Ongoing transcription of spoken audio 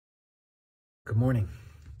Good morning.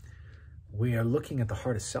 We are looking at the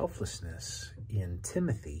heart of selflessness in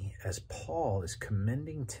Timothy as Paul is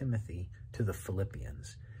commending Timothy to the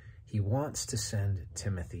Philippians. He wants to send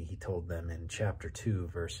Timothy, he told them in chapter 2,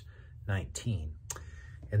 verse 19.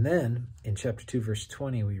 And then in chapter 2, verse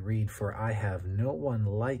 20, we read, "For I have no one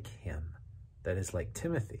like him that is like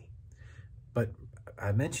Timothy." But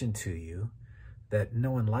I mentioned to you that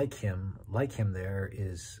no one like him there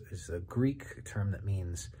is a Greek term that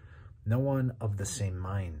means no one of the same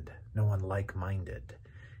mind, no one like-minded.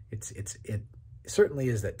 It certainly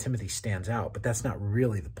is that Timothy stands out, but that's not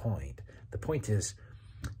really the point. The point is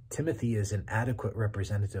Timothy is an adequate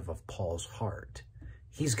representative of Paul's heart.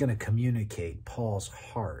 He's going to communicate Paul's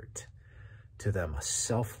heart to them, a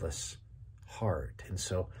selfless heart. And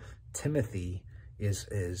so Timothy is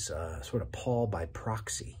sort of Paul by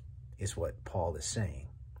proxy, is what Paul is saying.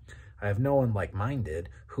 I have no one like-minded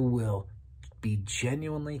who will be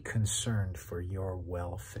genuinely concerned for your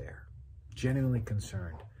welfare. Genuinely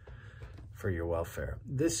concerned for your welfare.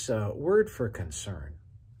 This word for concern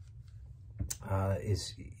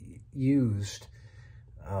is used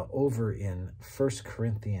over in 1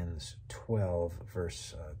 Corinthians 12,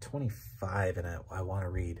 verse 25, and I want to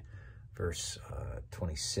read verse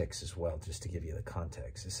 26 as well, just to give you the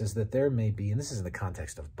context. It says that there may be, and this is in the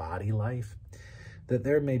context of body life, that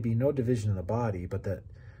there may be no division in the body, but that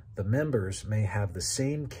the members may have the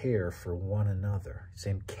same care for one another.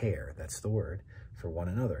 Same care, that's the word, for one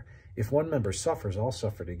another. If one member suffers, all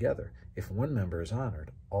suffer together. If one member is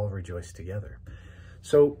honored, all rejoice together.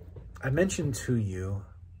 So I mentioned to you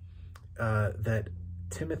that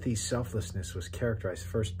Timothy's selflessness was characterized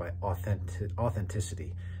first by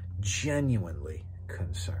authenticity, genuinely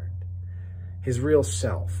concerned. His real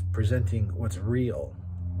self, presenting what's real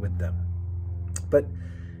with them. But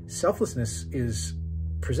selflessness is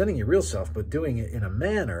presenting your real self, but doing it in a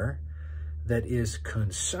manner that is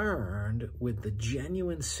concerned with the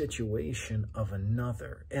genuine situation of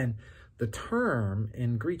another. And the term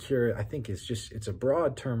in Greek here, I think, is just, it's a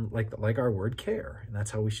broad term like our word care. And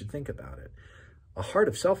that's how we should think about it. A heart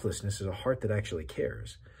of selflessness is a heart that actually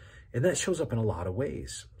cares. And that shows up in a lot of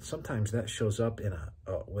ways. Sometimes that shows up in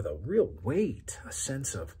with a real weight, a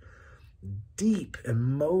sense of deep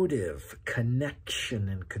emotive connection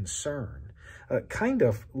and concern. Kind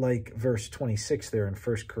of like verse 26 there in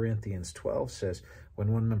 1 Corinthians 12 says,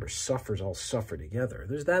 when one member suffers, all suffer together.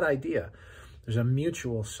 There's that idea. There's a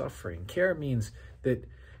mutual suffering. Care means that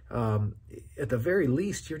at the very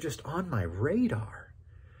least, you're just on my radar.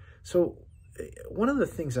 So one of the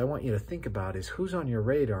things I want you to think about is who's on your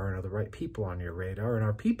radar, and are the right people on your radar, and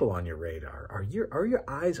are people on your radar? Are your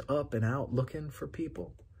eyes up and out looking for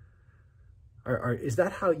people? Is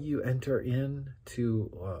that how you enter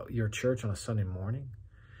into your church on a Sunday morning?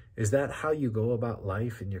 Is that how you go about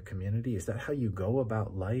life in your community? Is that how you go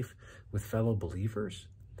about life with fellow believers?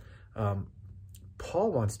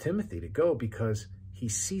 Paul wants Timothy to go because he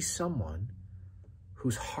sees someone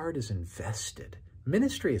whose heart is invested.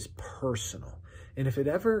 Ministry is personal. And if it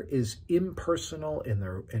ever is impersonal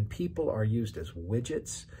and people are used as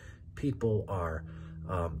widgets, people are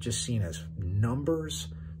just seen as numbers,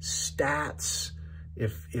 stats,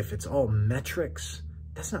 if it's all metrics,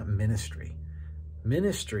 that's not ministry.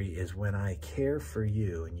 Ministry is when I care for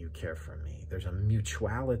you and you care for me. There's a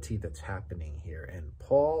mutuality that's happening here. And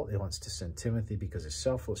Paul wants to send Timothy because his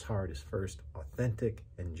selfless heart is first authentic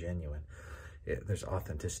and genuine. There's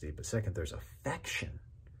authenticity, but second, there's affection,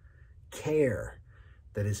 care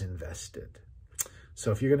that is invested.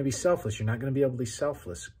 So if you're going to be selfless, you're not going to be able to be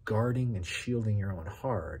selfless guarding and shielding your own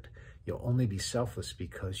heart. You'll only be selfless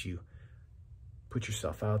because you put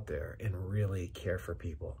yourself out there and really care for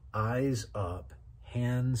people. Eyes up,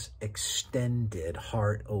 hands extended,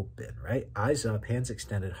 heart open, right? Eyes up, hands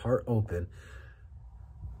extended, heart open,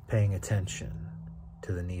 paying attention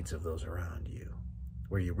to the needs of those around you,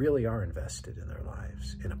 where you really are invested in their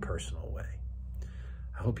lives in a personal way.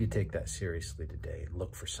 I hope you take that seriously today and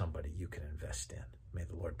look for somebody you can invest in. May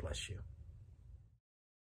the Lord bless you.